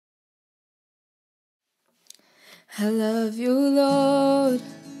I love you, Lord,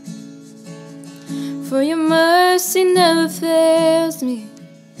 for your mercy never fails me,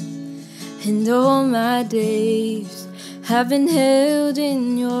 and all my days have been held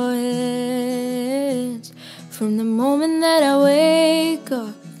in your hands. From the moment that I wake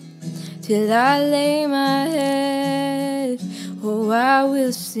up till I lay my head, oh, I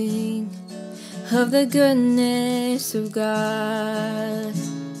will sing of the goodness of God.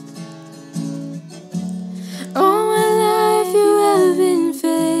 All my life you have been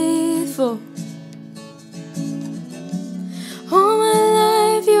faithful. All my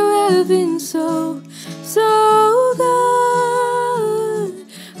life you have been so good.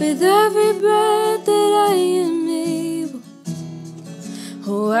 With every breath that I am able,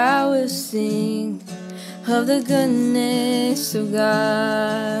 oh, I will sing of the goodness of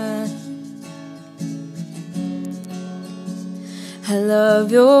God. I love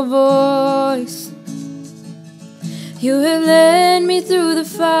your voice. You have led me through the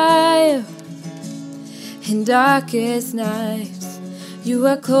fire in darkest nights. You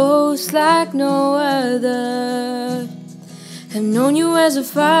are close like no other. Have known you as a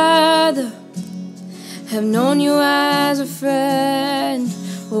father, have known you as a friend.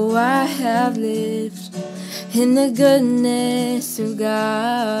 Oh, I have lived in the goodness of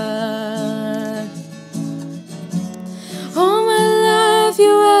God. All my life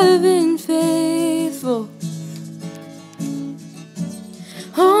you have been faithful.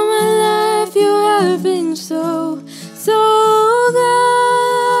 All my life you have been so good.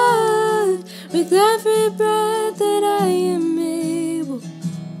 With every breath that I am able,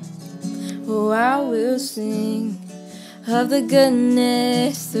 oh, I will sing of the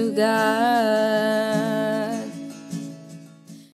goodness of God.